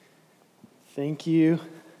Thank you,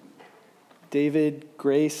 David,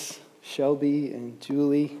 Grace, Shelby, and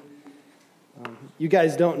Julie. You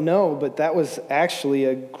guys don't know, but that was actually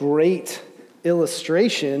a great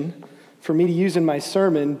illustration for me to use in my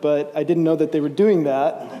sermon, but I didn't know that they were doing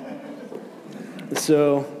that.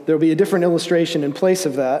 So there'll be a different illustration in place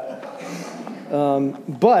of that.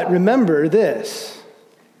 But remember this.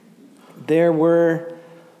 There were,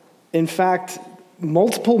 in fact,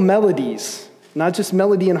 multiple melodies, not just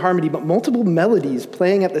melody and harmony, but multiple melodies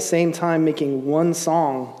playing at the same time, making one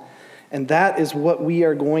song. And that is what we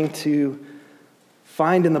are going to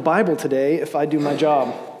find in the Bible today if I do my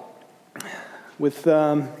job.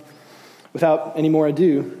 Without any more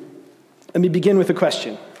ado, let me begin with a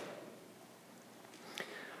question.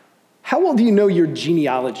 How well do you know your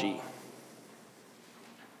genealogy?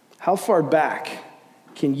 How far back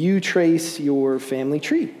can you trace your family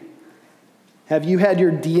tree? Have you had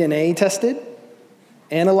your DNA tested,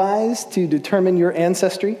 analyzed to determine your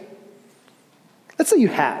ancestry? Let's say you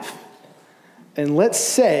have. And let's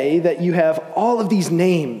say that you have all of these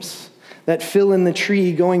names that fill in the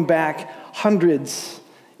tree going back hundreds,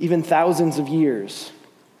 even thousands of years.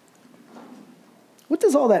 What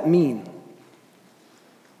does all that mean?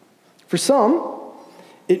 For some,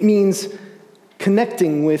 it means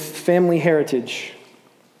connecting with family heritage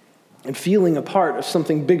and feeling a part of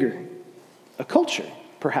something bigger, a culture,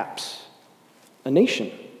 perhaps, a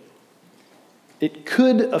nation. It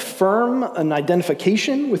could affirm an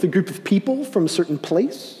identification with a group of people from a certain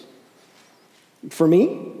place. For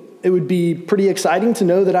me, it would be pretty exciting to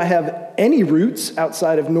know that I have any roots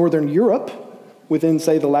outside of Northern Europe within,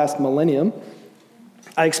 say, the last millennium.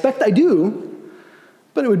 I expect I do,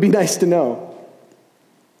 but it would be nice to know.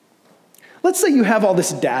 Let's say you have all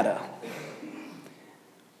this data.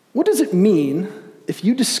 What does it mean if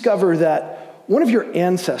you discover that one of your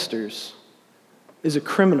ancestors is a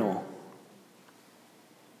criminal,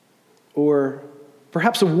 or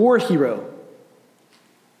perhaps a war hero,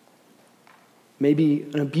 maybe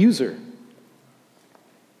an abuser,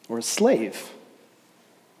 or a slave,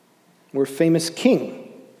 or a famous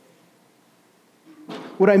king?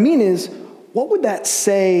 What I mean is, what would that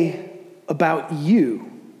say about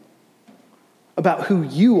you, about who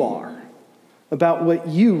you are, about what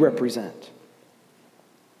you represent?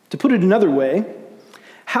 To put it another way,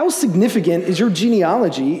 how significant is your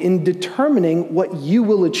genealogy in determining what you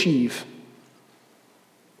will achieve?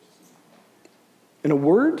 In a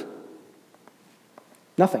word,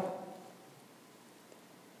 nothing.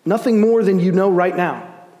 Nothing more than you know right now.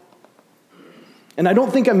 And I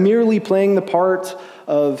don't think I'm merely playing the part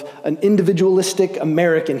of an individualistic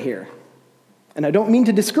American here. And I don't mean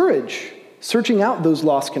to discourage searching out those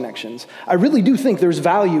lost connections. I really do think there's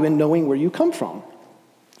value in knowing where you come from.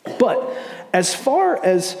 But as far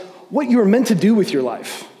as what you're meant to do with your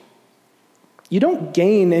life, you don't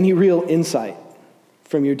gain any real insight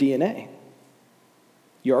from your DNA.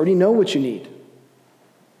 You already know what you need.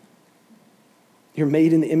 You're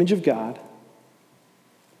made in the image of God,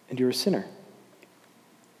 and you're a sinner.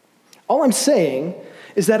 All I'm saying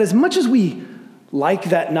is that as much as we like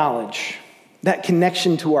that knowledge, that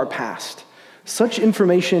connection to our past, such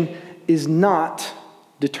information is not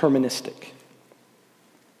deterministic.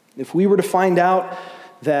 If we were to find out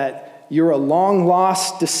that you're a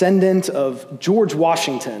long-lost descendant of George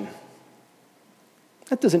Washington,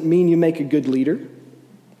 that doesn't mean you make a good leader,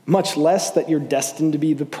 much less that you're destined to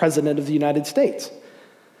be the president of the United States.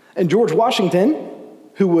 And George Washington,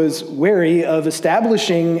 who was wary of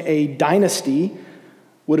establishing a dynasty,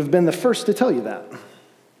 would have been the first to tell you that.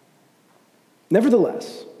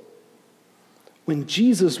 Nevertheless, when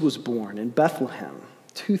Jesus was born in Bethlehem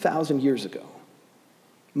 2,000 years ago,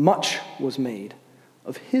 much was made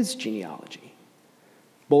of his genealogy,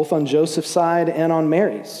 both on Joseph's side and on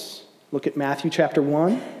Mary's. Look at Matthew chapter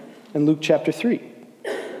 1 and Luke chapter 3.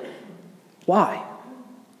 Why?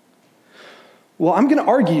 Well, I'm going to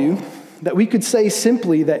argue that we could say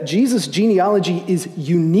simply that Jesus' genealogy is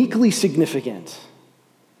uniquely significant,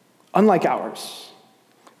 unlike ours,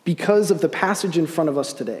 because of the passage in front of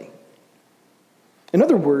us today. In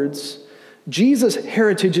other words, Jesus'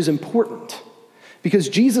 heritage is important because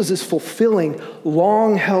Jesus is fulfilling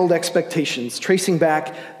long-held expectations, tracing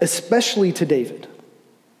back especially to David,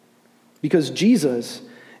 because Jesus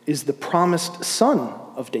is the promised son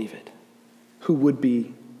of David, who would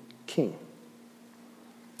be king.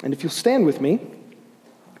 And if you'll stand with me,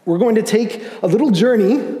 we're going to take a little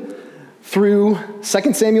journey through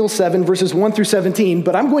 2 Samuel 7, verses 1 through 17,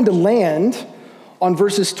 but I'm going to land on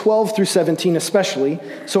verses 12 through 17 especially,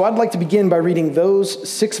 so I'd like to begin by reading those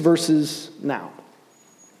 6 verses now.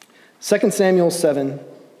 2 Samuel 7,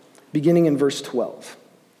 beginning in verse 12.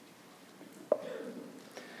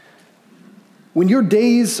 When your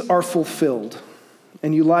days are fulfilled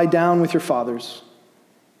and you lie down with your fathers,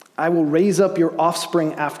 I will raise up your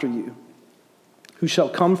offspring after you, who shall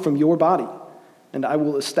come from your body, and I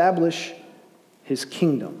will establish his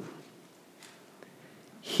kingdom.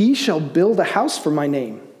 He shall build a house for my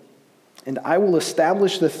name, and I will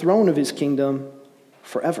establish the throne of his kingdom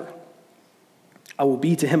forever. I will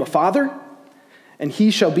be to him a father, and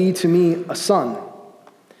he shall be to me a son.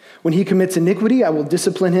 When he commits iniquity, I will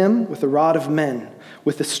discipline him with the rod of men,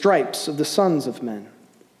 with the stripes of the sons of men.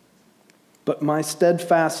 But my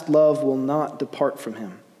steadfast love will not depart from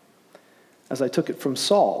him, as I took it from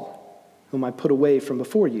Saul, whom I put away from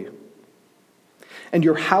before you. And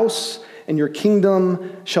your house and your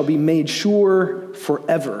kingdom shall be made sure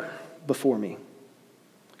forever before me.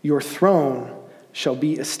 Your throne shall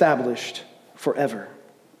be established forever.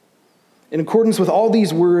 In accordance with all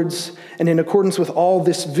these words and in accordance with all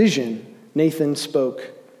this vision, Nathan spoke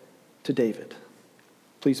to David.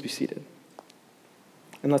 Please be seated.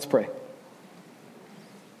 And let's pray.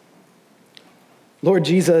 Lord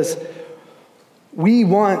Jesus, we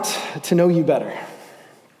want to know you better.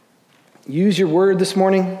 Use your word this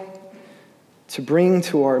morning to bring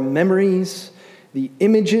to our memories the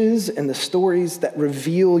images and the stories that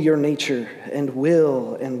reveal your nature and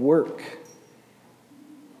will and work.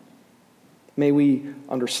 May we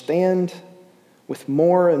understand with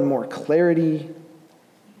more and more clarity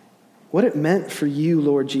what it meant for you,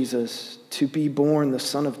 Lord Jesus, to be born the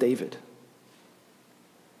Son of David.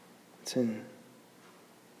 It's in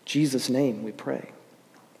Jesus' name we pray.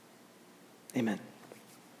 Amen.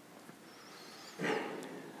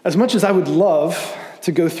 As much as I would love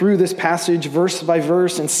to go through this passage verse by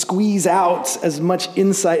verse and squeeze out as much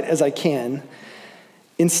insight as I can,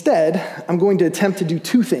 instead, I'm going to attempt to do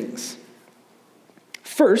two things.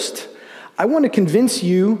 First, I want to convince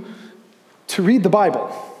you to read the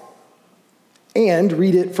Bible and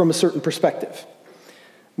read it from a certain perspective.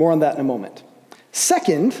 More on that in a moment.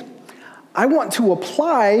 Second, I want to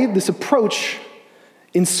apply this approach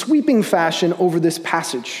in sweeping fashion over this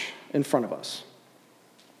passage in front of us.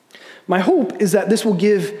 My hope is that this will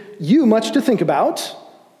give you much to think about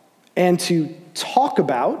and to talk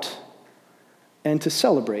about and to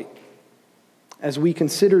celebrate as we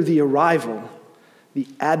consider the arrival, the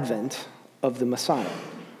advent of the Messiah.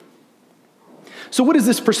 So what is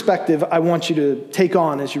this perspective I want you to take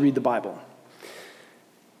on as you read the Bible?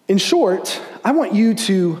 In short, I want you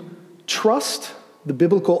to trust the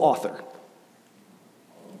biblical author,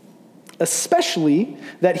 especially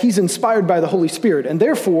that he's inspired by the Holy Spirit and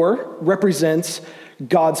therefore represents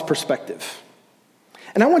God's perspective.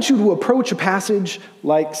 And I want you to approach a passage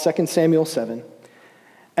like 2 Samuel 7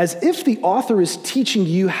 as if the author is teaching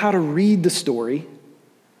you how to read the story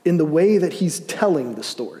in the way that he's telling the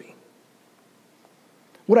story.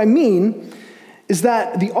 What I mean is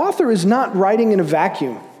that the author is not writing in a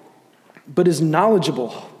vacuum, but is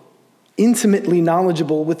knowledgeable, intimately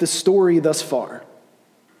knowledgeable with the story thus far.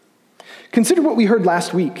 Consider what we heard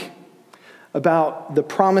last week about the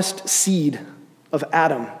promised seed of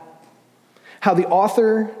Adam. How the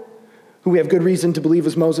author, who we have good reason to believe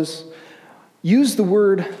was Moses, used the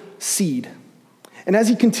word seed. And as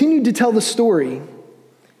he continued to tell the story,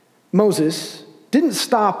 Moses didn't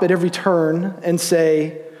stop at every turn and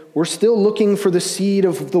say, "We're still looking for the seed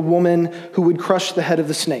of the woman who would crush the head of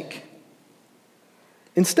the snake."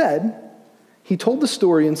 Instead, he told the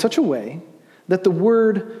story in such a way that the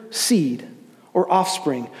word seed or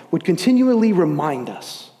offspring would continually remind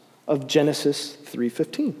us of Genesis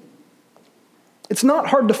 3:15. It's not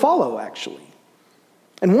hard to follow, actually.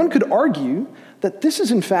 And one could argue that this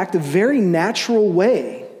is, in fact, a very natural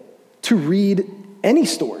way to read any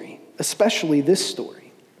story, especially this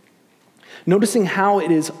story. Noticing how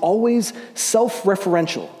it is always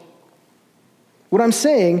self-referential. What I'm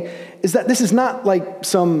saying is that this is not like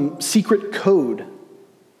some secret code,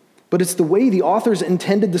 but it's the way the authors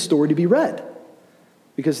intended the story to be read,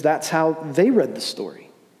 because that's how they read the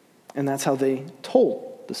story, and that's how they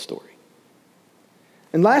told the story.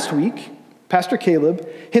 And last week, Pastor Caleb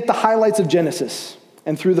hit the highlights of Genesis,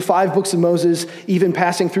 and through the 5 books of Moses, even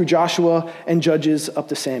passing through Joshua and Judges up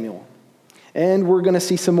to Samuel. And we're going to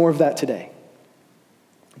see some more of that today.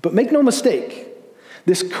 But make no mistake,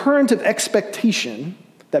 this current of expectation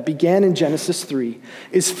that began in Genesis 3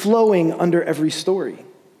 is flowing under every story.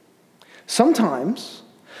 Sometimes,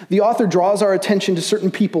 the author draws our attention to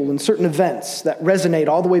certain people and certain events that resonate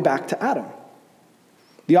all the way back to Adam.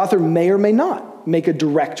 The author may or may not make a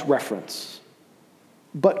direct reference,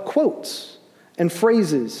 but quotes and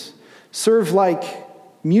phrases serve like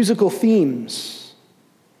musical themes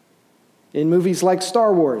in movies like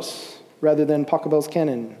Star Wars rather than Pachelbel's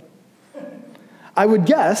Canon. I would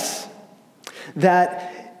guess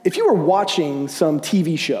that if you were watching some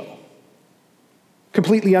TV show,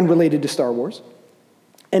 completely unrelated to Star Wars,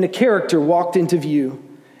 and a character walked into view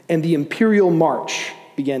and the Imperial March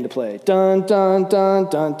began to play, dun, dun, dun,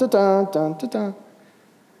 dun, dun, dun, dun, dun, dun,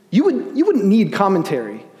 you wouldn't need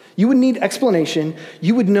commentary. You wouldn't need explanation.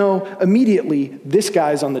 You would know immediately this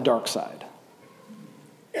guy's on the dark side.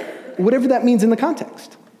 Whatever that means in the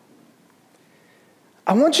context.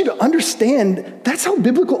 I want you to understand that's how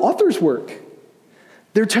biblical authors work.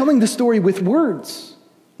 They're telling the story with words,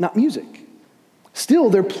 not music. Still,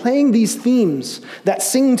 they're playing these themes that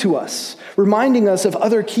sing to us, reminding us of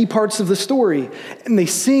other key parts of the story. And they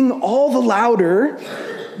sing all the louder,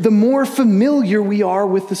 the more familiar we are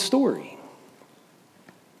with the story.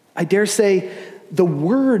 I dare say, the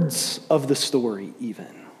words of the story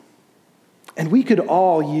even. And we could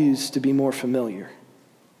all use to be more familiar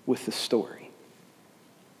with the story.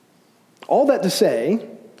 All that to say,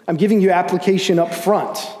 I'm giving you application up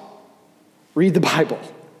front. Read the Bible.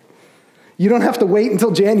 You don't have to wait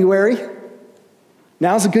until January.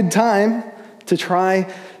 Now's a good time to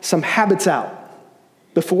try some habits out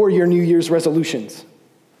before your New Year's resolutions.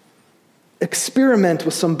 Experiment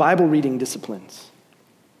with some Bible reading disciplines.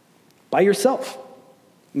 By yourself,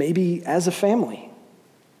 maybe as a family.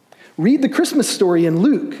 Read the Christmas story in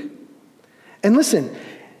Luke. And listen,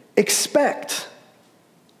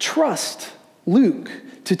 trust Luke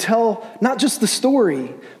to tell not just the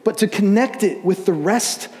story, but to connect it with the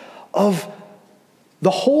rest of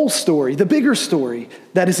the whole story, the bigger story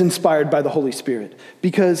that is inspired by the Holy Spirit,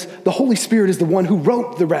 because the Holy Spirit is the one who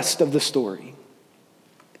wrote the rest of the story.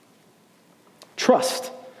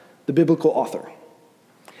 Trust the biblical author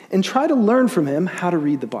and try to learn from him how to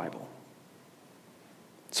read the Bible.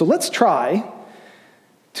 So let's try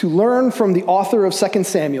to learn from the author of 2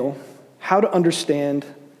 Samuel how to understand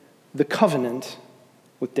the covenant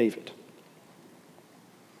with David.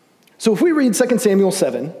 So if we read 2 Samuel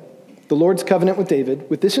 7, the Lord's covenant with David,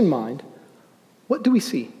 with this in mind, what do we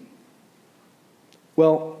see?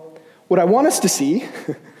 Well, what I want us to see,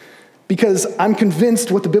 because I'm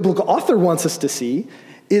convinced what the biblical author wants us to see,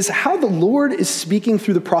 is how the Lord is speaking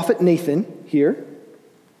through the prophet Nathan here,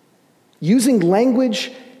 using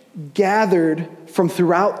language gathered from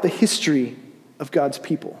throughout the history of God's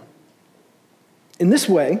people. In this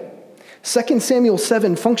way, 2 Samuel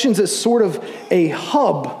 7 functions as sort of a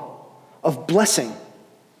hub of blessing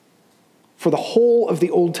for the whole of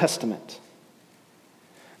the Old Testament.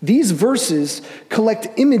 These verses collect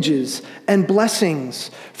images and blessings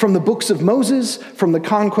from the books of Moses, from the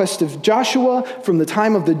conquest of Joshua, from the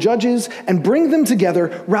time of the judges, and bring them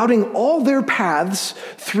together, routing all their paths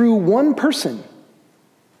through one person,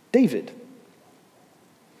 David.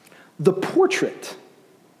 The portrait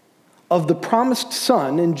of the promised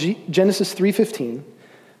son in Genesis 3:15,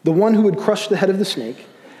 the one who would crush the head of the snake,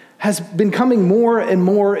 has been coming more and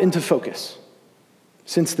more into focus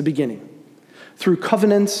since the beginning. Through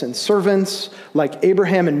covenants and servants like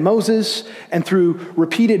Abraham and Moses, and through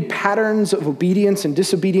repeated patterns of obedience and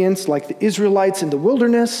disobedience like the Israelites in the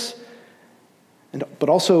wilderness, but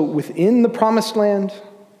also within the promised land,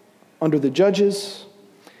 under the judges.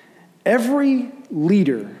 Every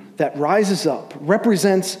leader that rises up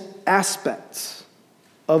represents aspects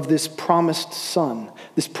of this promised son,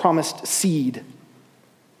 this promised seed.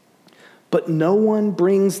 But no one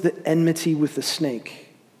brings the enmity with the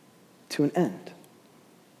snake to an end.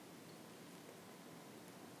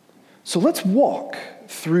 So let's walk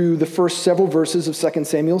through the first several verses of 2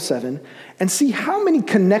 Samuel 7 and see how many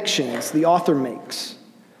connections the author makes,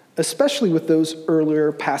 especially with those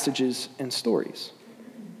earlier passages and stories.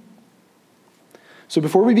 So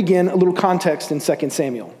before we begin, a little context in 2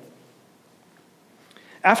 Samuel.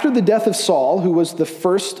 After the death of Saul, who was the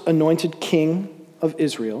first anointed king of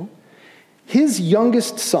Israel, his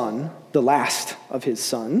youngest son, the last of his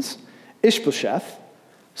sons, Ishbosheth,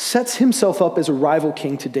 sets himself up as a rival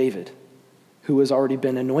king to David, who has already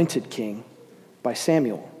been anointed king by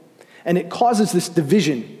Samuel. And it causes this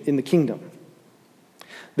division in the kingdom.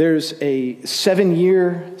 There's a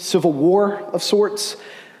 7-year civil war of sorts,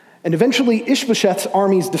 and eventually Ishbosheth's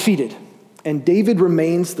army is defeated, and David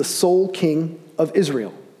remains the sole king of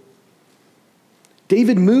Israel.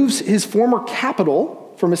 David moves his former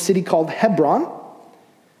capital from a city called Hebron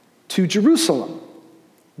to Jerusalem,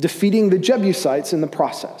 defeating the Jebusites in the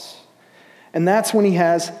process. And that's when he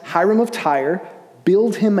has Hiram of Tyre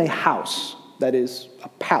build him a house, that is, a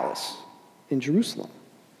palace, in Jerusalem.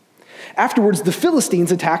 Afterwards, the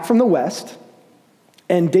Philistines attack from the west,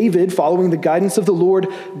 and David, following the guidance of the Lord,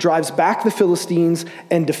 drives back the Philistines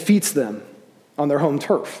and defeats them on their home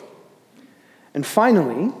turf. And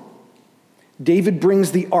finally, David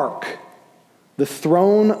brings the ark, the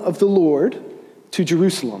throne of the Lord, to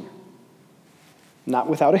Jerusalem. Not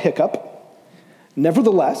without a hiccup.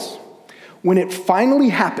 Nevertheless, when it finally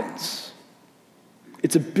happens,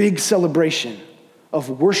 it's a big celebration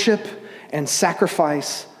of worship and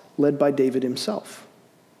sacrifice led by David himself.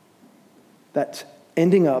 That's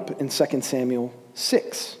ending up in 2 Samuel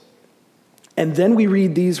 6. And then we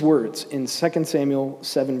read these words in 2 Samuel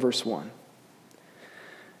 7, verse 1.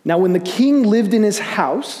 Now when the king lived in his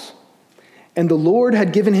house, and the Lord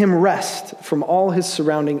had given him rest from all his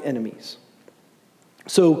surrounding enemies.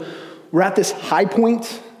 So we're at this high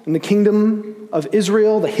point in the kingdom of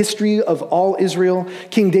Israel, the history of all Israel.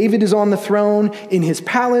 King David is on the throne in his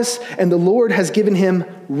palace, and the Lord has given him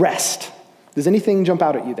rest. Does anything jump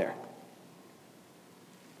out at you there?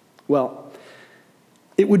 Well,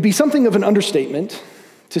 it would be something of an understatement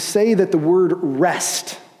to say that the word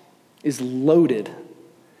rest is loaded.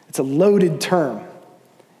 It's a loaded term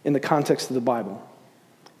in the context of the Bible.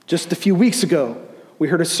 Just a few weeks ago, we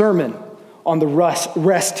heard a sermon on the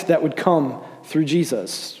rest that would come through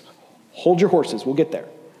Jesus. Hold your horses, we'll get there.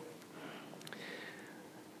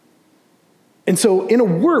 And so, in a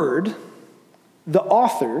word, the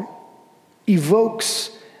author evokes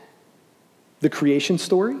the creation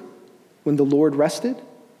story when the Lord rested,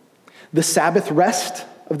 the Sabbath rest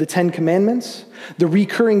of the Ten Commandments, the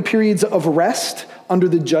recurring periods of rest under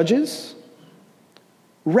the judges,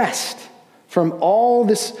 rest from all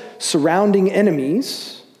this surrounding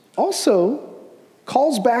enemies, also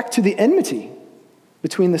calls back to the enmity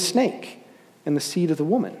between the snake and the seed of the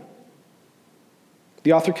woman.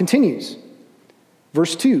 The author continues.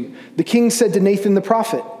 Verse 2, the king said to Nathan the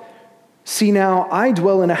prophet, "See now, I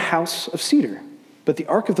dwell in a house of cedar, but the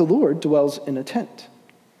ark of the Lord dwells in a tent."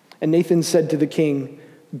 And Nathan said to the king,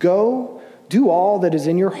 "Go, do all that is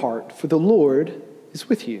in your heart, for the Lord is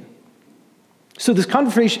with you." So this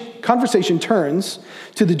conversation turns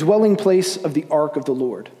to the dwelling place of the ark of the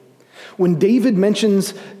Lord. When David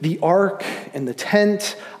mentions the ark and the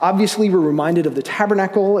tent, obviously we're reminded of the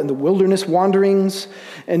tabernacle and the wilderness wanderings.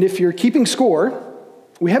 And if you're keeping score,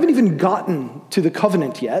 we haven't even gotten to the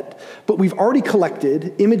covenant yet, but we've already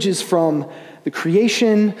collected images from the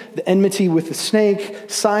creation, the enmity with the snake,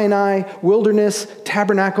 Sinai, wilderness,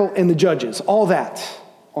 tabernacle, and the judges. All that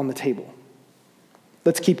on the table.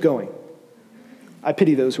 Let's keep going. I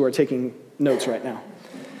pity those who are taking notes right now.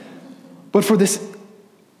 But for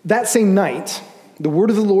that same night, the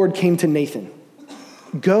word of the Lord came to Nathan.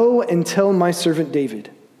 "Go and tell my servant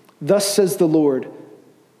David, thus says the Lord,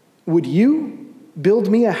 would you build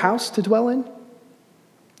me a house to dwell in?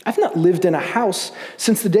 I've not lived in a house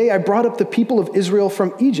since the day I brought up the people of Israel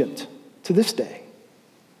from Egypt to this day.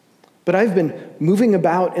 But I've been moving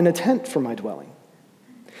about in a tent for my dwelling.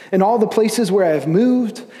 In all the places where I have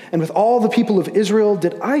moved, and with all the people of Israel,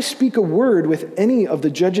 did I speak a word with any of the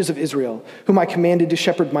judges of Israel, whom I commanded to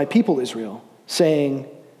shepherd my people Israel, saying,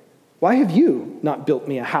 why have you not built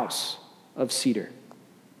me a house of cedar?"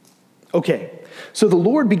 Okay, so the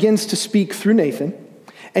Lord begins to speak through Nathan,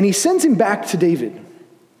 and he sends him back to David.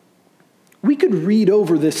 We could read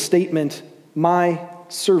over this statement, "my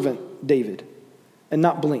servant David," and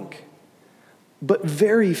not blink. But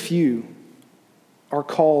very few are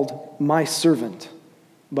called "my servant"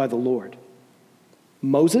 by the Lord.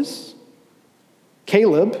 Moses,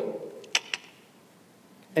 Caleb,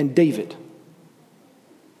 and David.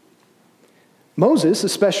 Moses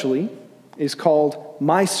especially is called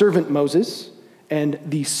 "my servant Moses" and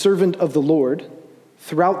 "the servant of the Lord"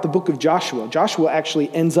 throughout the book of Joshua. Joshua actually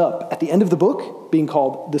ends up at the end of the book being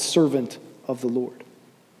called the servant of the Lord.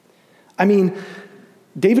 I mean,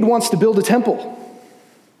 David wants to build a temple.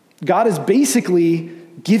 God is basically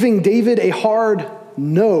giving David a hard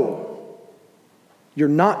no. You're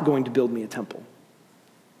not going to build me a temple.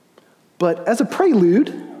 But as a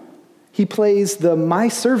prelude, he plays the "my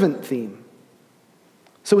servant" theme.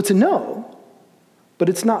 So it's a no, but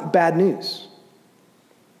it's not bad news.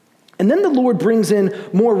 And then the Lord brings in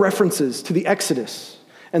more references to the Exodus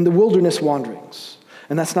and the wilderness wanderings.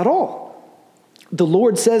 And that's not all. The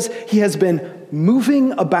Lord says he has been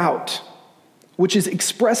moving about, which is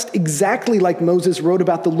expressed exactly like Moses wrote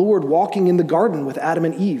about the Lord walking in the garden with Adam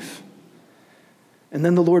and Eve. And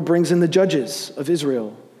then the Lord brings in the judges of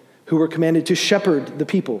Israel, who were commanded to shepherd the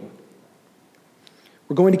people.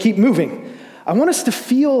 We're going to keep moving. I want us to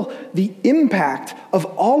feel the impact of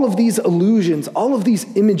all of these allusions, all of these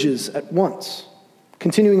images at once.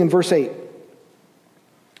 Continuing in verse 8.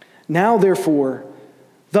 "Now, therefore,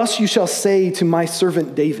 thus you shall say to my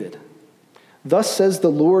servant David, thus says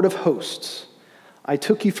the Lord of hosts, I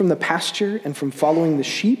took you from the pasture and from following the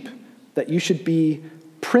sheep, that you should be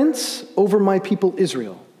prince over my people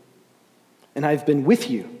Israel. And I've been with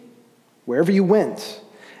you wherever you went,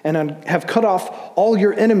 and I have cut off all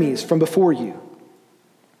your enemies from before you.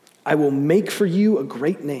 I will make for you a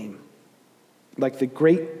great name, like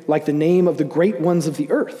the name of the great ones of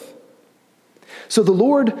the earth. So the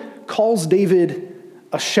Lord calls David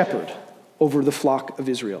a shepherd over the flock of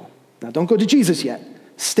Israel. Now, don't go to Jesus yet.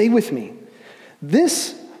 Stay with me.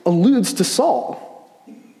 This alludes to Saul,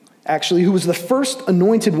 actually, who was the first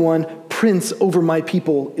anointed one, prince over my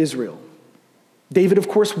people Israel. David, of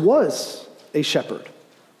course, was a shepherd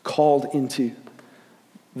called into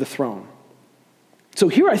the throne. So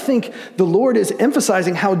here I think the Lord is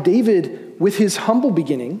emphasizing how David, with his humble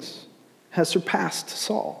beginnings, has surpassed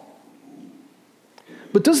Saul.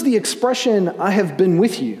 But does the expression, "I have been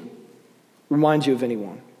with you," remind you of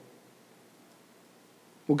anyone?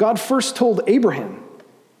 Well, God first told Abraham,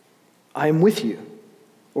 "I am with you,"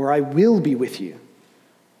 or "I will be with you."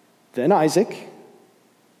 Then Isaac,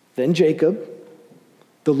 then Jacob.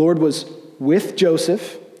 The Lord was with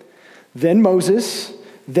Joseph, then Moses,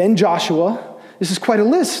 then Joshua. This is quite a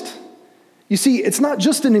list. You see, it's not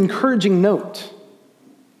just an encouraging note.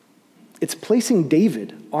 It's placing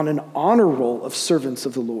David on an honor roll of servants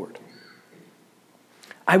of the Lord.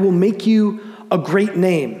 I will make you a great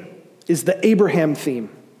name is the Abraham theme,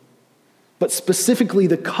 but specifically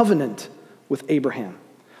the covenant with Abraham,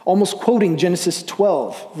 almost quoting Genesis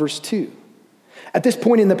 12, verse 2. At this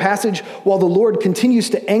point in the passage, while the Lord continues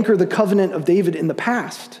to anchor the covenant of David in the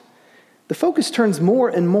past, the focus turns more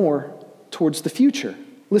and more towards the future.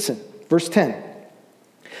 Listen, verse 10.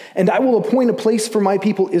 And I will appoint a place for my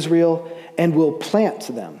people Israel and will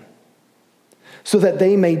plant them, so that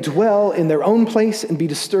they may dwell in their own place and be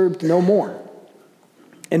disturbed no more.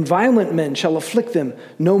 And violent men shall afflict them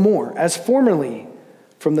no more, as formerly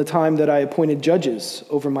from the time that I appointed judges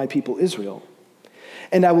over my people Israel.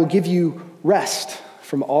 And I will give you rest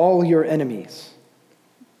from all your enemies.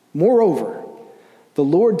 Moreover, the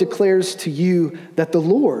Lord declares to you that the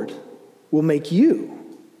Lord will make you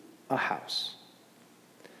a house.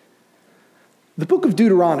 The book of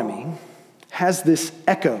Deuteronomy has this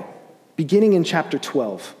echo beginning in chapter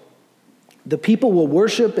 12. The people will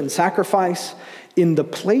worship and sacrifice in the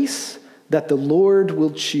place that the Lord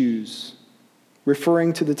will choose,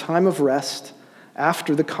 referring to the time of rest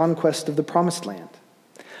after the conquest of the promised land.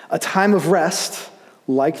 A time of rest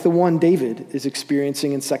like the one David is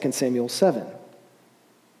experiencing in 2 Samuel 7.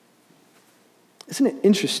 Isn't it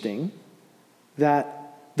interesting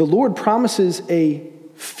that the Lord promises a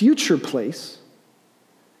future place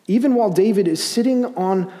even while David is sitting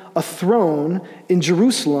on a throne in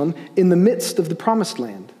Jerusalem in the midst of the promised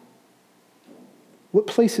land? What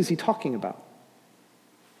place is he talking about?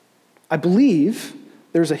 I believe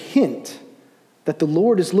there's a hint that the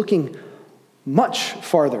Lord is looking much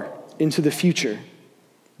farther into the future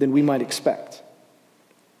than we might expect.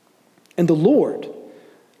 And the Lord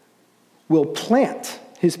will plant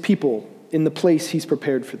his people in the place he's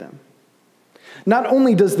prepared for them. Not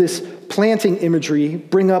only does this planting imagery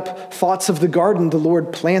bring up thoughts of the garden the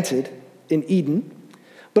Lord planted in Eden,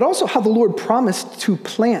 but also how the Lord promised to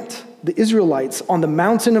plant the Israelites on the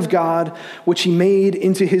mountain of God, which he made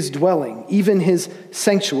into his dwelling, even his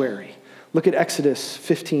sanctuary. Look at Exodus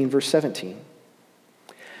 15, verse 17.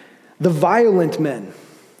 The violent men,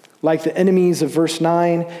 like the enemies of verse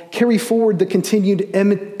 9, carry forward the continued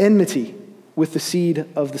enmity with the seed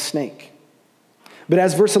of the snake. But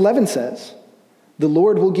as verse 11 says, the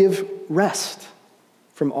Lord will give rest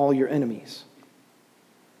from all your enemies.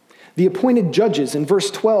 The appointed judges in verse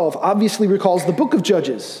 12 obviously recalls the book of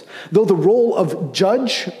Judges, though the role of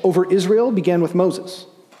judge over Israel began with Moses.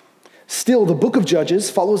 Still, the book of Judges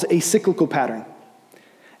follows a cyclical pattern.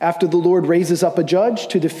 After the Lord raises up a judge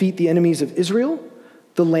to defeat the enemies of Israel,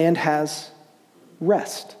 the land has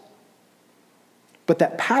rest. But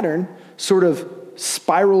that pattern sort of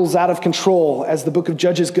spirals out of control as the book of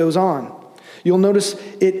Judges goes on. You'll notice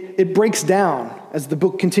it breaks down as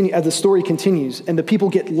the story continues, and the people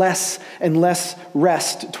get less and less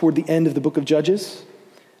rest toward the end of the book of Judges.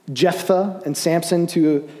 Jephthah and Samson,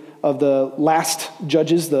 two of the last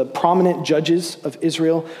judges, the prominent judges of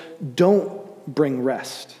Israel, don't bring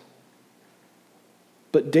rest.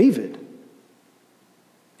 But David,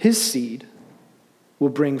 his seed, will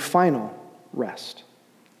bring final rest.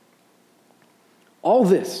 All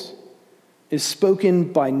this is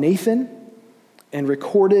spoken by Nathan and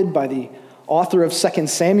recorded by the author of 2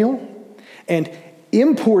 Samuel and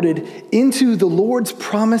imported into the Lord's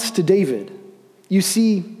promise to David. You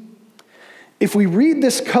see, if we read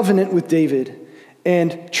this covenant with David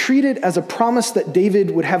and treat it as a promise that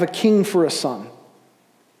David would have a king for a son,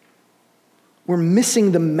 we're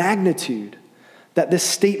missing the magnitude that this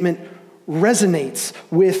statement resonates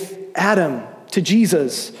with Adam to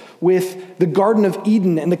Jesus, with the Garden of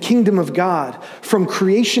Eden and the kingdom of God, from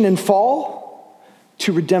creation and fall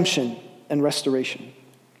to redemption and restoration.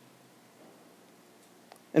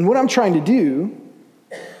 And what I'm trying to do,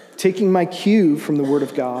 taking my cue from the Word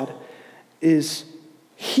of God, is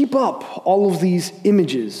heap up all of these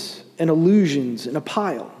images and allusions in a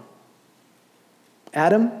pile.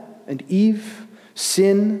 Adam and Eve,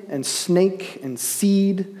 sin and snake and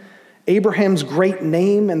seed, Abraham's great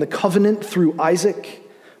name and the covenant through Isaac,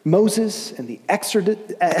 Moses and the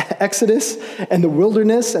Exodus and the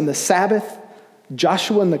wilderness and the Sabbath,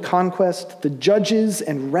 Joshua and the conquest, the judges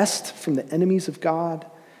and rest from the enemies of God.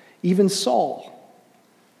 Even Saul,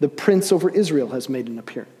 the prince over Israel, has made an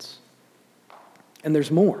appearance. And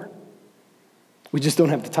there's more. We just don't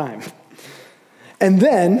have the time. And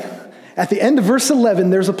then, at the end of verse 11,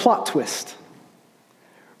 there's a plot twist.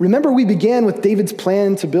 Remember, we began with David's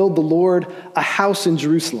plan to build the Lord a house in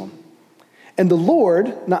Jerusalem. And the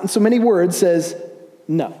Lord, not in so many words, says,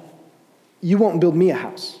 no, you won't build me a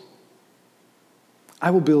house. I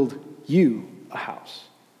will build you a house.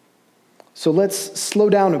 So let's slow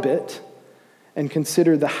down a bit and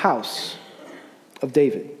consider the house of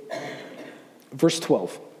David. Verse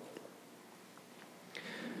 12.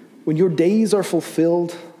 When your days are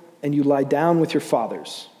fulfilled and you lie down with your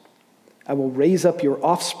fathers, I will raise up your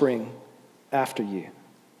offspring after you,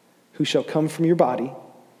 who shall come from your body,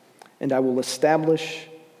 and I will establish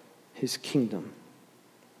his kingdom.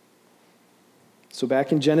 So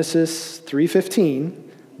back in Genesis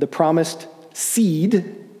 3:15, the promised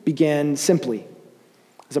seed began simply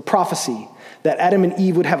as a prophecy that Adam and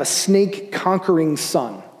Eve would have a snake-conquering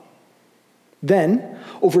son. Then,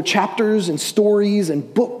 over chapters and stories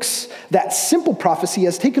and books, that simple prophecy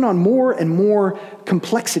has taken on more and more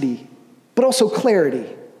complexity, but also clarity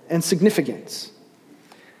and significance.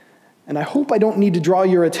 And I hope I don't need to draw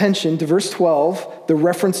your attention to verse 12, the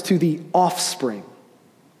reference to the offspring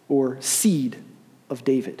or seed of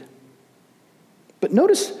David. But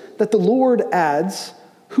notice that the Lord adds,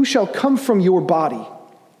 who shall come from your body.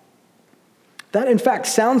 That, in fact,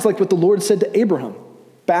 sounds like what the Lord said to Abraham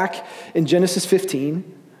back in Genesis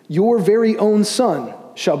 15, your very own son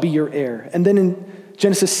shall be your heir. And then in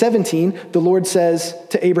Genesis 17, the Lord says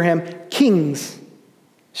to Abraham, kings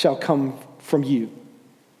shall come from you.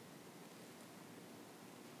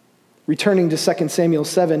 Returning to 2 Samuel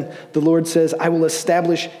 7, the Lord says, I will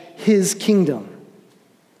establish his kingdom.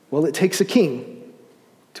 Well, it takes a king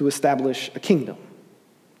to establish a kingdom,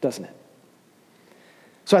 doesn't it?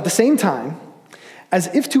 So at the same time, as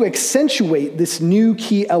if to accentuate this new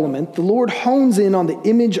key element, the Lord hones in on the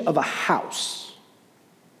image of a house.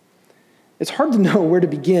 It's hard to know where to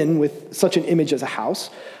begin with such an image as a house.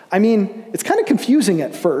 I mean, it's kind of confusing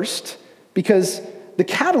at first because the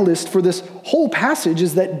catalyst for this whole passage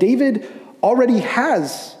is that David already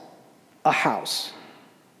has a house.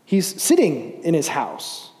 He's sitting in his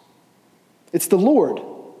house. It's the Lord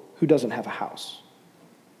who doesn't have a house.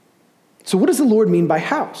 So what does the Lord mean by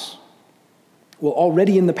house? Well,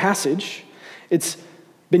 already in the passage, it's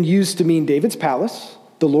been used to mean David's palace,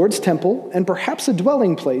 the Lord's temple, and perhaps a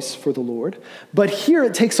dwelling place for the Lord. But here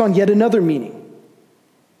it takes on yet another meaning.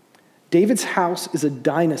 David's house is a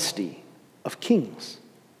dynasty of kings.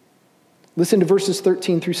 Listen to verses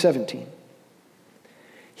 13 through 17.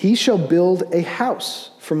 He shall build a house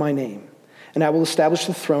for my name, and I will establish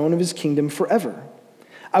the throne of his kingdom forever.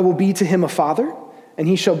 I will be to him a father, and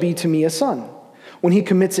he shall be to me a son. When he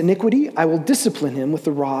commits iniquity, I will discipline him with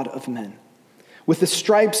the rod of men, with the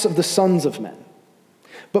stripes of the sons of men.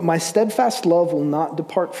 But my steadfast love will not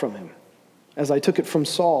depart from him, as I took it from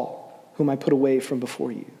Saul, whom I put away from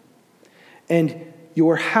before you. And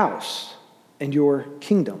your house and your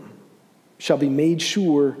kingdom shall be made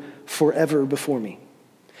sure forever before me.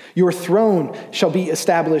 Your throne shall be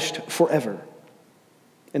established forever.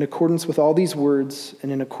 In accordance with all these words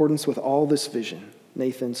and in accordance with all this vision,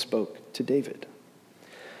 Nathan spoke to David.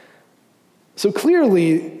 So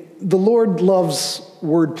clearly, the Lord loves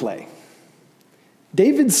wordplay.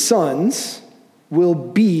 David's sons will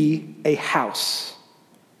be a house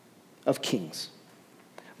of kings.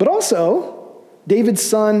 But also, David's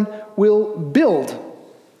son will build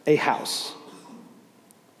a house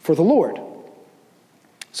for the Lord.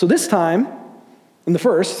 So this time, in the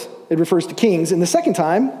first, it refers to kings. And the second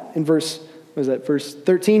time, in verse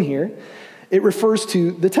 13 here, it refers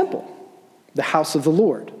to the temple, the house of the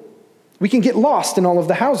Lord. We can get lost in all of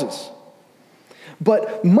the houses.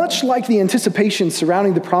 But much like the anticipation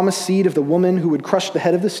surrounding the promised seed of the woman who would crush the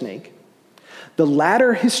head of the snake, the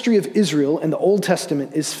latter history of Israel in the Old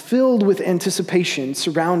Testament is filled with anticipation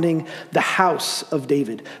surrounding the house of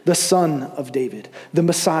David, the son of David, the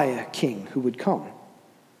Messiah king who would come.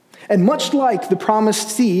 And much like the promised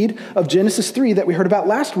seed of Genesis 3 that we heard about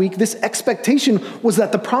last week, this expectation was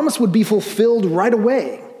that the promise would be fulfilled right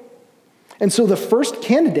away. And so the first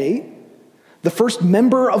candidate, the first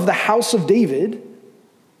member of the house of David,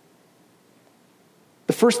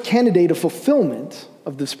 the first candidate of fulfillment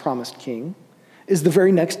of this promised king is the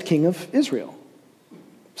very next king of Israel,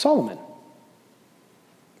 Solomon.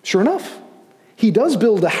 Sure enough, he does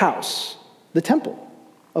build a house, the temple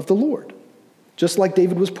of the Lord, just like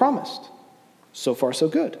David was promised. So far, so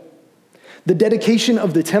good. The dedication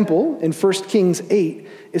of the temple in 1 Kings 8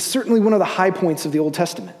 is certainly one of the high points of the Old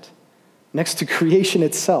Testament, next to creation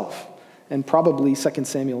itself, and probably 2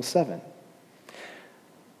 Samuel 7.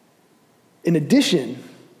 In addition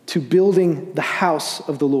to building the house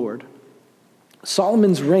of the Lord,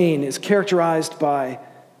 Solomon's reign is characterized by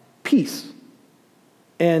peace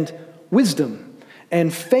and wisdom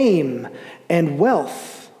and fame and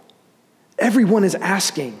wealth. Everyone is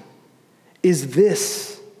asking, is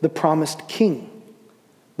this the promised king,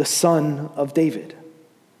 the son of David?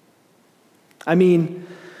 I mean,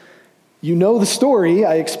 you know the story,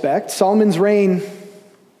 I expect. Solomon's reign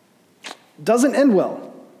doesn't end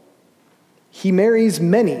well. He marries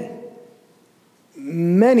many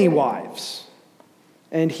wives,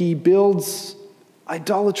 and he builds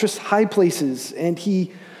idolatrous high places, and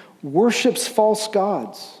he worships false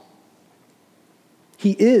gods.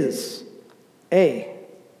 He is a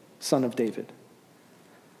son of David,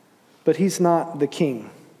 but he's not the king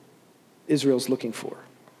Israel's looking for.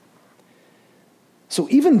 So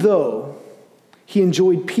even though he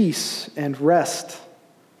enjoyed peace and rest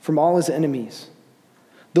from all his enemies,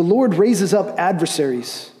 the Lord raises up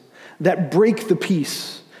adversaries that break the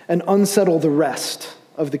peace and unsettle the rest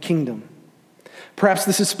of the kingdom. Perhaps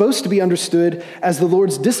this is supposed to be understood as the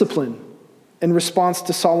Lord's discipline in response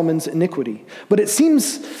to Solomon's iniquity. But it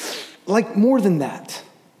seems like more than that,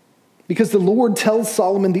 because the Lord tells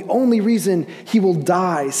Solomon the only reason he will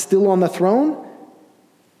die still on the throne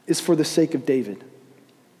is for the sake of David.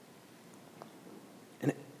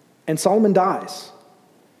 And Solomon dies.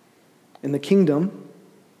 And the kingdom,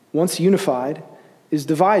 once unified, is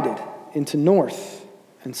divided into north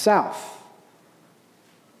and south.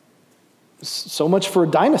 So much for a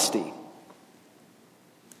dynasty.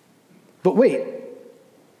 But wait,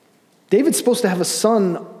 David's supposed to have a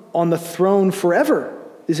son on the throne forever,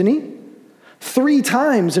 isn't he? 3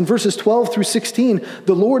 times in verses 12 through 16,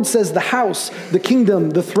 the Lord says the house, the kingdom,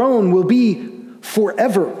 the throne will be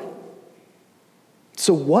forever.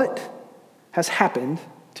 So what has happened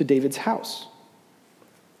to David's house?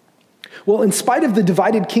 Well, in spite of the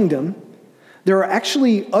divided kingdom, there are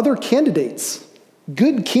actually other candidates,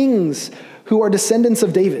 good kings who are descendants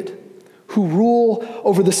of David, who rule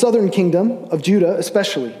over the southern kingdom of Judah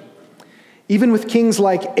especially. Even with kings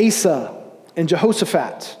like Asa and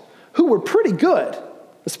Jehoshaphat, who were pretty good,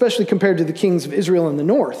 especially compared to the kings of Israel in the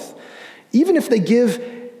north, even if they give,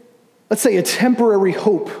 let's say, a temporary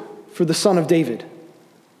hope for the son of David,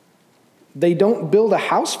 they don't build a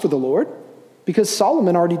house for the Lord because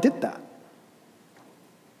Solomon already did that.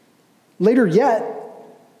 Later yet,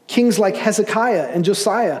 kings like Hezekiah and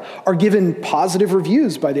Josiah are given positive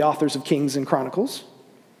reviews by the authors of Kings and Chronicles.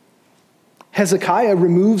 Hezekiah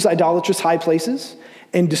removes idolatrous high places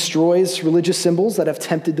and destroys religious symbols that have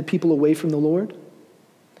tempted the people away from the Lord.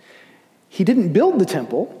 He didn't build the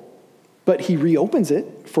temple, but he reopens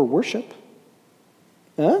it for worship.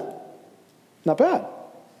 Not bad.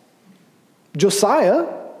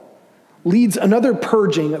 Josiah leads another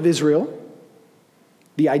purging of Israel,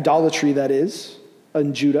 the idolatry that is,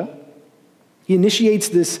 in Judah. He initiates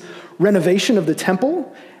this renovation of the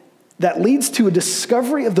temple that leads to a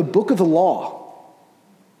discovery of the book of the law,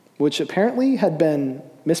 which apparently had been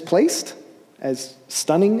misplaced, as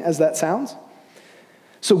stunning as that sounds.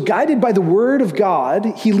 So guided by the word of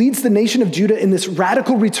God, he leads the nation of Judah in this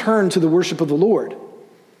radical return to the worship of the Lord.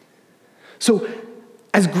 So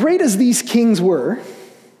as great as these kings were,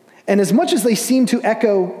 and as much as they seem to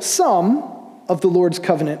echo some of the Lord's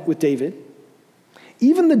covenant with David,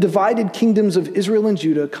 even the divided kingdoms of Israel and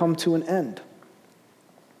Judah come to an end.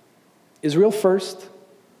 Israel first,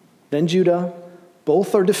 then Judah,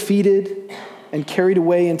 both are defeated and carried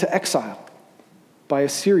away into exile by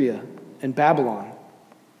Assyria and Babylon.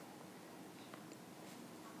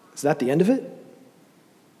 Is that the end of it?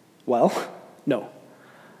 Well, no.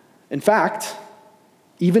 In fact,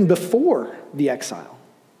 even before the exile,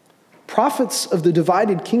 prophets of the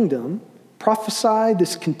divided kingdom prophesy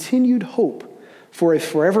this continued hope for a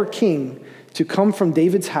forever king to come from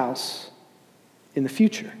David's house in the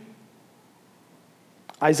future.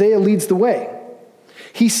 Isaiah leads the way.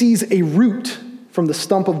 He sees a root from the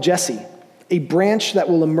stump of Jesse, a branch that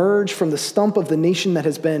will emerge from the stump of the nation that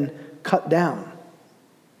has been cut down.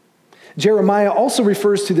 Jeremiah also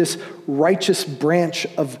refers to this righteous branch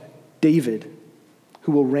of David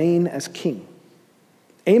who will reign as king.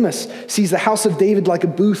 Amos sees the house of David like a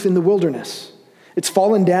booth in the wilderness. It's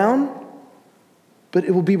fallen down, but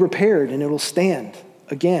it will be repaired and it will stand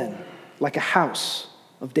again like a house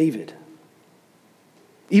of David.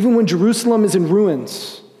 Even when Jerusalem is in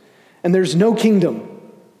ruins and there's no kingdom,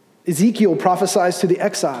 Ezekiel prophesies to the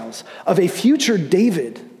exiles of a future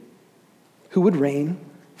David who would reign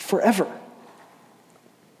forever.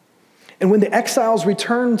 And when the exiles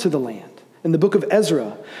return to the land, in the book of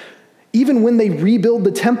Ezra, even when they rebuild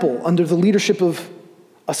the temple under the leadership of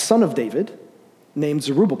a son of David named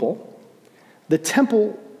Zerubbabel, the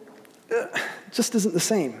temple just isn't the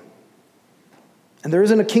same. And there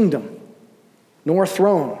isn't a kingdom, nor a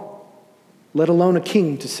throne, let alone a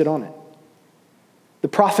king to sit on it. The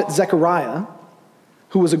prophet Zechariah,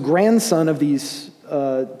 who was a grandson of these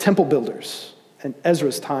temple builders in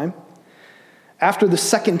Ezra's time, after the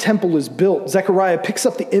second temple is built, Zechariah picks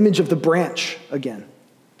up the image of the branch again.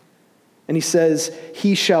 And he says,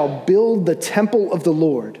 "He shall build the temple of the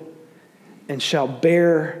Lord and shall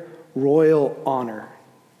bear royal honor."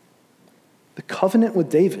 The covenant with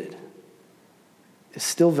David is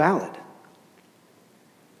still valid.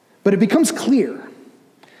 But it becomes clear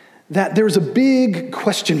that there's a big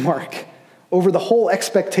question mark over the whole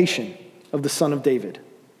expectation of the Son of David,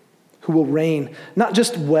 who will reign not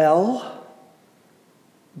just well,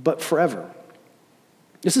 but forever.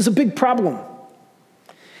 This is a big problem.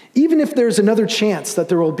 Even if there's another chance that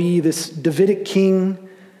there will be this Davidic king,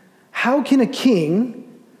 how can a king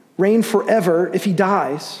reign forever if he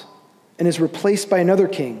dies and is replaced by another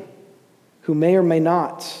king who may or may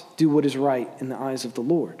not do what is right in the eyes of the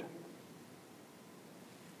Lord?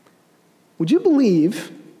 Would you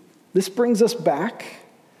believe this brings us back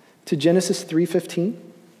to Genesis 3:15?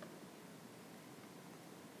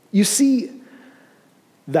 You see,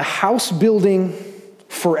 the house-building,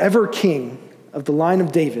 forever king of the line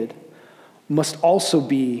of David must also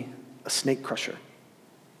be a snake crusher.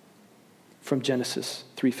 From Genesis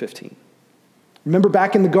 3:15. Remember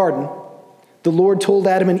back in the garden, the Lord told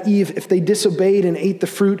Adam and Eve if they disobeyed and ate the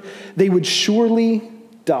fruit, they would surely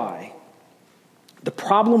die. The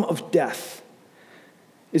problem of death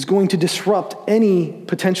is going to disrupt any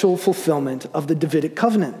potential fulfillment of the Davidic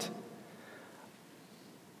covenant,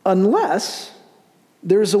 unless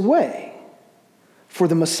there's a way for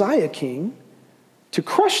the Messiah king to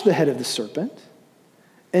crush the head of the serpent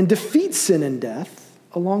and defeat sin and death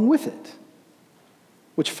along with it,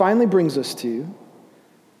 which finally brings us to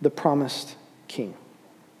the promised king.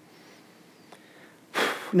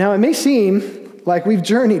 Now, it may seem like we've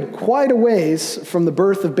journeyed quite a ways from the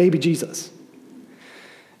birth of baby Jesus,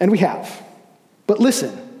 and we have. But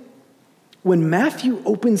listen, when Matthew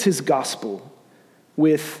opens his gospel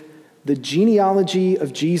with the genealogy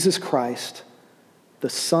of Jesus Christ, the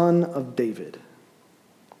son of David.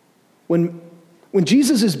 When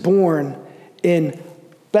Jesus is born in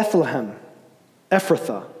Bethlehem,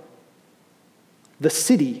 Ephrathah, the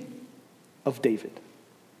city of David.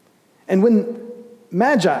 And when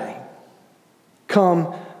Magi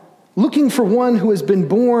come looking for one who has been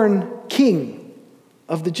born king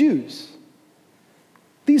of the Jews,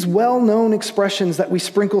 these well-known expressions that we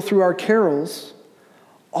sprinkle through our carols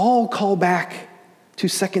all call back to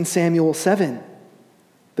 2 Samuel 7,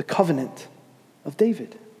 the covenant of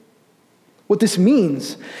David. What this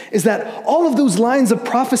means is that all of those lines of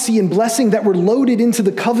prophecy and blessing that were loaded into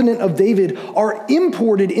the covenant of David are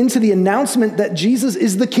imported into the announcement that Jesus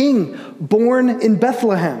is the king, born in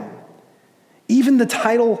Bethlehem. Even the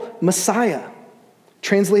title Messiah,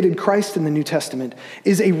 translated Christ in the New Testament,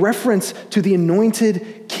 is a reference to the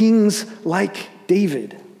anointed kings like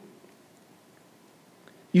David.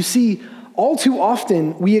 You see, all too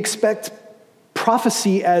often we expect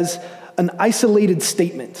prophecy as an isolated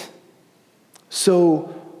statement.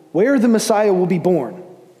 So, where the Messiah will be born?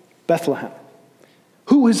 Bethlehem.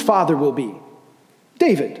 Who his father will be?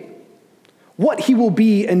 David. What he will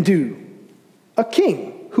be and do? A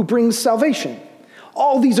king who brings salvation.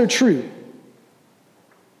 All these are true.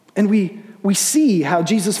 And we see how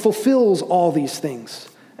Jesus fulfills all these things,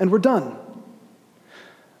 and we're done.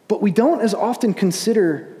 But we don't as often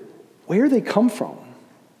consider where they come from,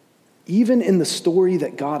 even in the story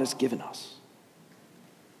that God has given us.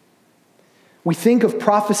 We think of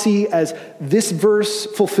prophecy as this verse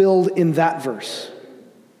fulfilled in that verse.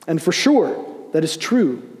 And for sure, that is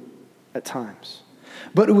true at times,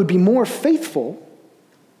 but it would be more faithful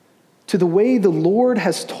to the way the Lord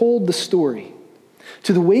has told the story,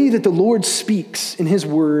 to the way that the Lord speaks in his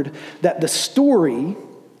word, that the story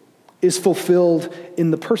is fulfilled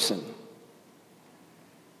in the person.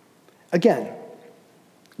 Again,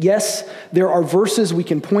 yes, there are verses we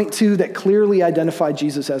can point to that clearly identify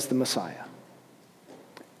Jesus as the Messiah.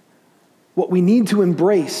 What we need to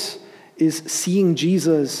embrace is seeing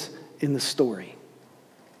Jesus in the story.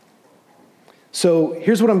 So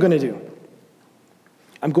here's what I'm going to do.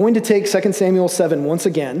 I'm going to take 2 Samuel 7 once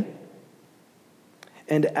again,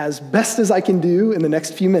 and as best as I can do in the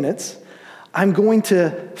next few minutes, I'm going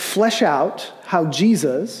to flesh out how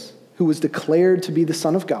Jesus, who was declared to be the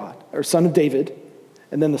Son of God, or Son of David,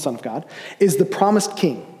 and then the Son of God, is the promised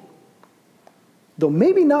king. Though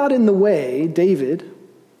maybe not in the way David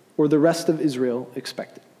or the rest of Israel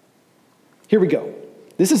expected. Here we go.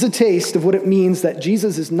 This is a taste of what it means that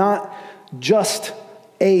Jesus is not just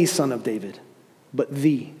a son of David, but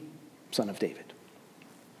the Son of David.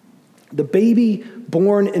 The baby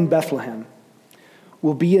born in Bethlehem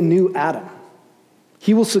will be a new Adam.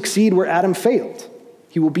 He will succeed where Adam failed.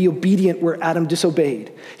 He will be obedient where Adam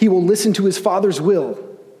disobeyed. He will listen to his father's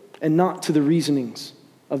will and not to the reasonings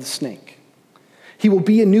of the snake. He will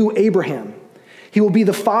be a new Abraham. He will be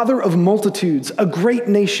the father of multitudes, a great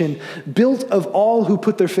nation built of all who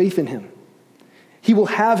put their faith in him. He will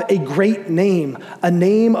have a great name, a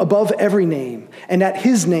name above every name, and at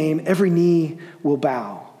his name every knee will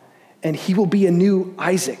bow. And he will be a new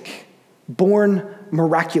Isaac, born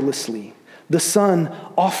miraculously, the son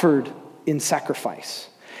offered in sacrifice.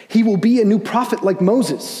 He will be a new prophet like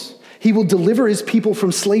Moses. He will deliver his people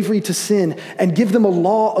from slavery to sin and give them a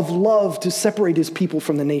law of love to separate his people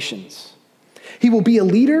from the nations. He will be a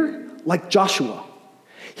leader like Joshua.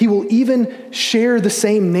 He will even share the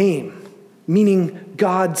same name, meaning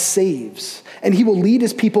God saves. And he will lead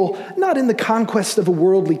his people not in the conquest of a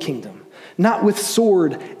worldly kingdom, not with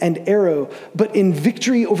sword and arrow, but in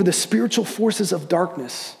victory over the spiritual forces of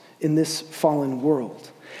darkness in this fallen world.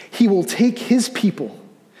 He will take his people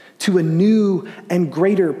to a new and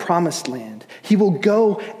greater promised land. He will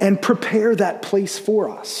go and prepare that place for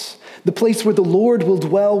us, the place where the Lord will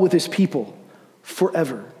dwell with his people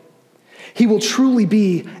forever. He will truly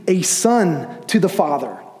be a son to the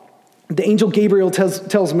Father. The angel Gabriel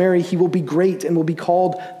tells Mary he will be great and will be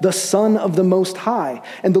called the Son of the Most High.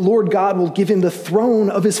 And the Lord God will give him the throne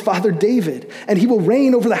of his father David. And he will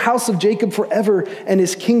reign over the house of Jacob forever, and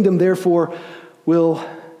his kingdom, therefore, will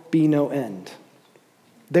be no end.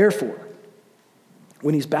 Therefore,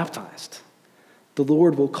 when he's baptized, the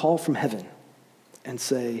Lord will call from heaven and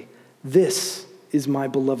say, "This is my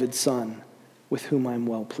beloved Son, with whom I am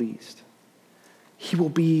well pleased." He will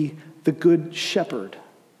be the good shepherd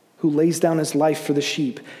who lays down his life for the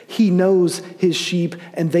sheep. He knows his sheep,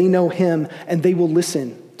 and they know him, and they will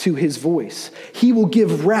listen to his voice. He will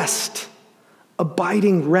give rest,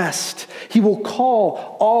 abiding rest. He will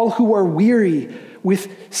call all who are weary with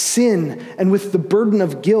sin and with the burden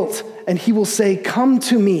of guilt, and he will say, "Come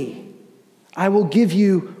to me. I will give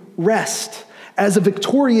you rest." As a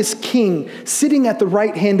victorious king sitting at the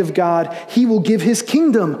right hand of God, he will give his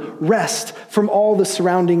kingdom rest from all the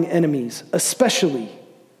surrounding enemies, especially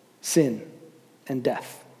sin and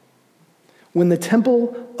death. When the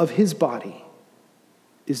temple of his body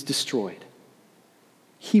is destroyed,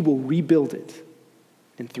 he will rebuild it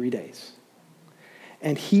in 3 days.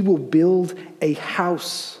 And he will build a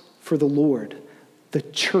house for the Lord, the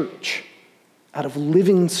church, out of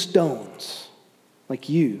living stones like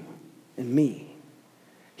you and me.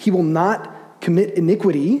 He will not commit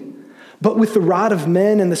iniquity, but with the rod of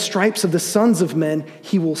men and the stripes of the sons of men,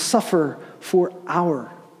 he will suffer for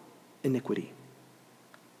our iniquity.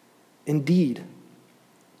 Indeed,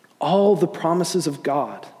 all the promises of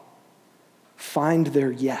God find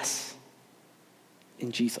their yes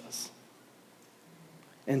in Jesus.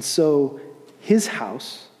 And so his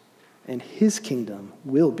house and his kingdom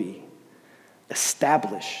will be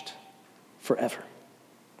established forever.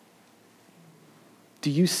 Do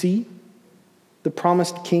you see the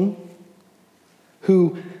promised king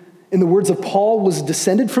who, in the words of Paul, was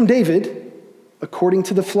descended from David according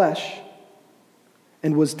to the flesh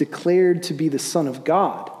and was declared to be the Son of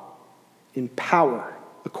God in power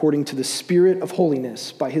according to the Spirit of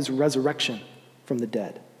holiness by his resurrection from the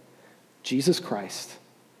dead? Jesus Christ,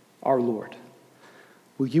 our Lord.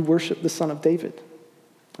 Will you worship the Son of David?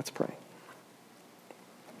 Let's pray.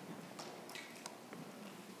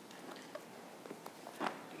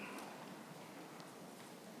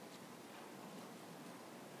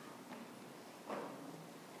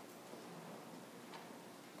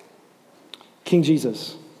 King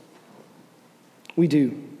Jesus, we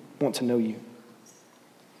do want to know you.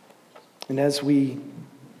 And as we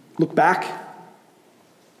look back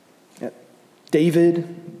at David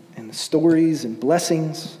and the stories and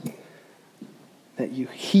blessings that you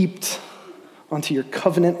heaped onto your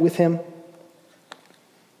covenant with him,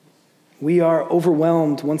 we are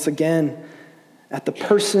overwhelmed once again at the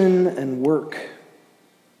person and work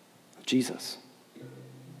of Jesus.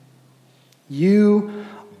 You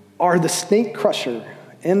are the snake crusher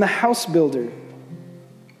and the house builder.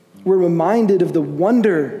 We're reminded of the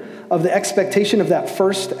wonder of the expectation of that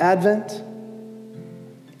first advent,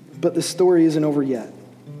 but the story isn't over yet.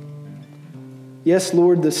 Yes,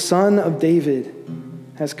 Lord, the Son of David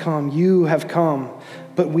has come. You have come,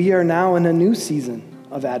 but we are now in a new season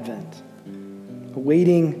of Advent,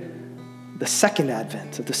 awaiting the second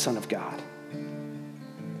advent of the Son of God.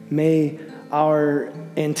 May our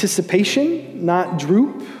anticipation not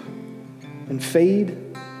droop and fade.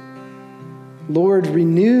 Lord,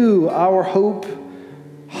 renew our hope,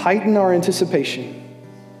 heighten our anticipation.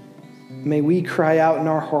 May we cry out in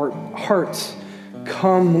our hearts,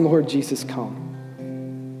 come, Lord Jesus, come.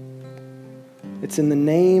 It's in the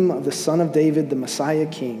name of the Son of David, the Messiah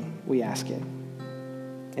King, we ask it.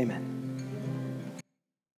 Amen.